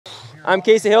I'm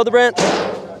Casey Hildebrandt.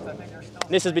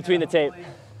 This is Between the Tape.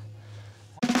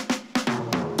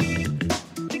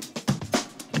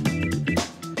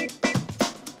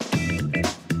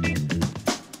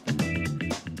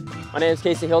 My name is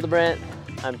Casey Hildebrandt.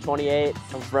 I'm 28.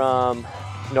 I'm from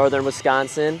northern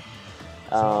Wisconsin.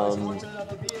 I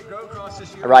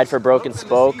ride for Broken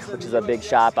Spoke, which is a big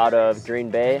shop out of Green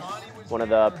Bay, one of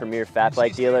the premier fat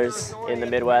bike dealers in the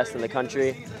Midwest and the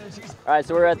country. All right,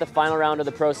 so we're at the final round of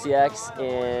the Pro CX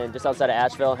in just outside of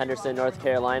Asheville, Henderson, North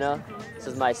Carolina. This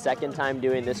is my second time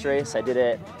doing this race. I did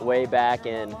it way back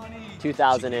in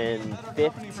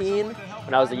 2015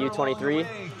 when I was a U23,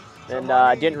 and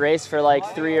I didn't race for like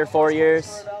 3 or 4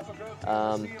 years.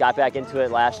 Got back into it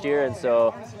last year, and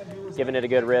so giving it a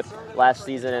good rip last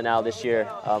season and now this year.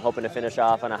 Hoping to finish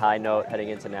off on a high note heading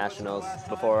into nationals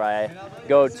before I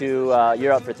go to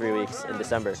Europe for 3 weeks in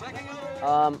December.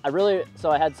 I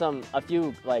had a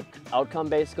few like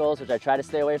outcome-based goals, which I try to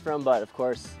stay away from, but of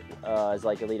course, as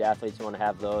like elite athletes, you want to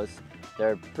have those.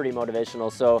 They're pretty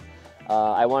motivational. So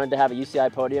I wanted to have a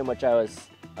UCI podium, which I was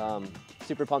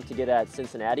super pumped to get at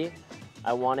Cincinnati.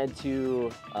 I wanted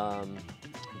to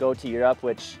go to Europe,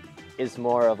 which is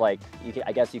more of like,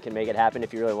 I guess you can make it happen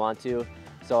if you really want to.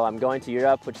 So I'm going to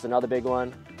Europe, which is another big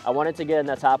one. I wanted to get in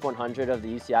the top 100 of the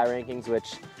UCI rankings,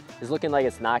 which is looking like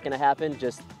it's not going to happen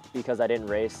just because I didn't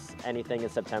race anything in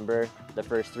September the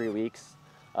first 3 weeks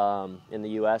in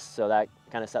the US, so that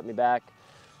kind of set me back.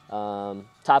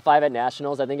 Top 5 at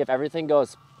nationals. I think if everything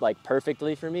goes like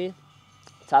perfectly for me,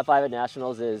 top 5 at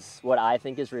nationals is what I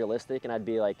think is realistic and I'd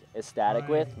be like ecstatic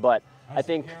with. But I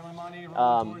think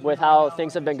with how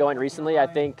things have been going recently, I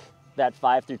think that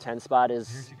 5 through 10 spot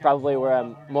is probably where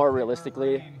I'm more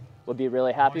realistically would be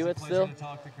really happy with still.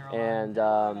 And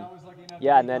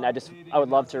yeah, and then I would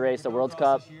love to race the World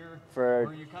Cup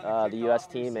for the US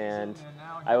team, and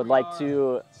I would like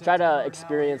to try to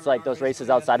experience like those races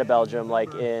outside of Belgium,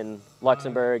 like in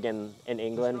Luxembourg and in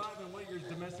England.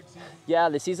 Yeah,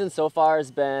 the season so far has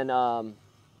been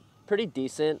pretty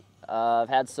decent. I've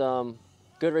had some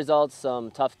good results,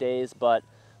 some tough days, but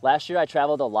last year I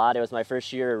traveled a lot. It was my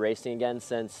first year racing again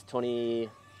since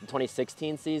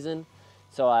 2016 season.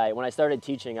 So when I started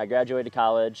teaching, I graduated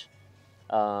college.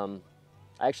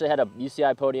 I actually had a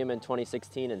UCI podium in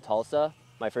 2016 in Tulsa,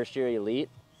 my first year elite,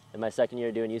 and my second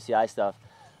year doing UCI stuff.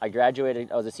 I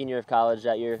was a senior of college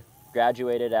that year,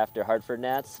 graduated after Hartford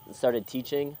Nats, and started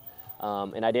teaching,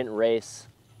 and I didn't race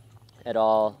at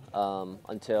all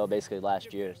until basically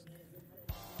last year.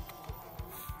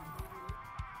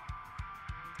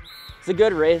 It's a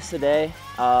good race today.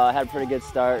 I had a pretty good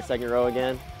start, second row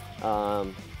again.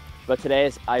 But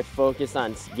today I focused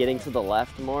on getting to the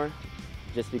left more,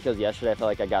 just because yesterday I felt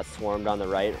like I got swarmed on the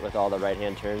right with all the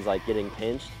right-hand turns, like getting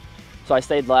pinched. So I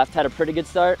stayed left, had a pretty good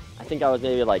start. I think I was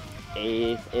maybe like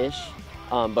 8th-ish,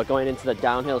 but going into the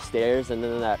downhill stairs, and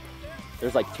then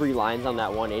there's like 3 lines on that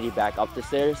 180 back up the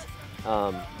stairs.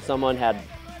 Someone had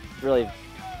really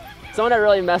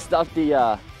messed up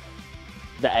the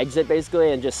exit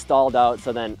basically and just stalled out.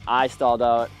 So then I stalled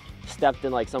out, stepped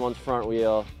in like someone's front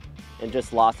wheel, and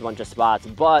just lost a bunch of spots.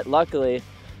 But luckily,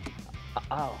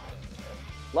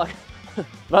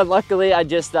 luckily I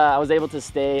was able to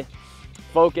stay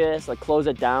focused, like close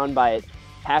it down by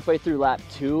halfway through lap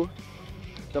 2.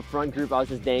 The front group, I was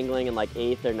just dangling in like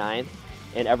 8th or 9th,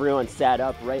 and everyone sat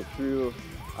up right through,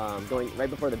 going right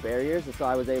before the barriers. And so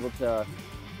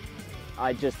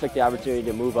I just took the opportunity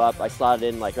to move up. I slotted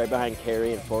in like right behind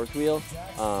Carey and 4th wheel,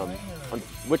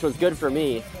 which was good for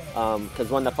me because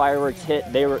when the fireworks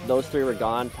hit, those 3 were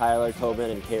gone, Tyler, Tobin,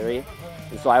 and Carey.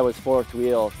 And so I was 4th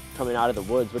wheel coming out of the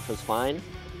woods, which was fine.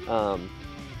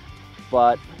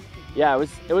 But yeah,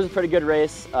 it was a pretty good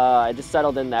race. I just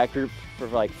settled in that group for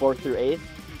like 4th through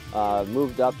 8th.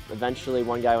 Moved up. Eventually,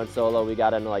 one guy went solo. We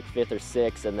got into like 5th or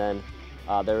 6th, and then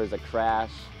there was a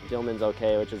crash. Dillman's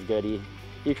okay, which is good.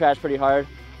 He crashed pretty hard,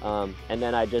 and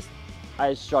then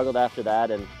I struggled after that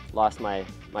and lost my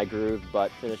groove,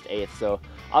 but finished 8th. So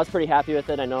I was pretty happy with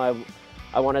it. I know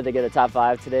I wanted to get a top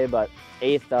 5 today, but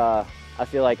 8th, I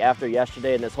feel like after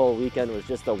yesterday and this whole weekend was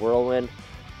just a whirlwind.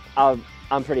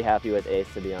 I'm pretty happy with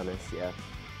 8th, to be honest. Yeah.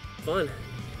 Fun.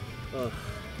 Oh,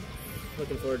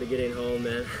 looking forward to getting home,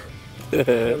 man. We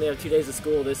only have 2 days of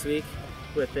school this week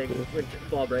with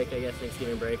fall break, I guess,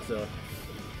 Thanksgiving break. So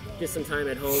get some time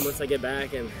at home once I get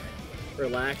back and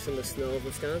relax in the snow of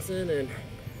Wisconsin and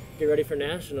get ready for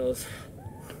nationals.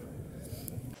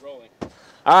 Rolling.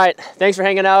 All right, thanks for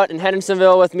hanging out in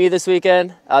Hendersonville with me this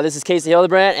weekend. This is Casey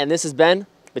Hildebrandt, and this has been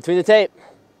Between the Tape.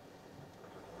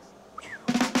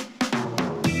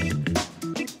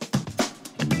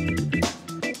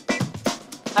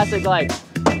 Classic, like.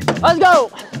 Let's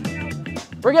go.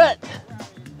 We're good.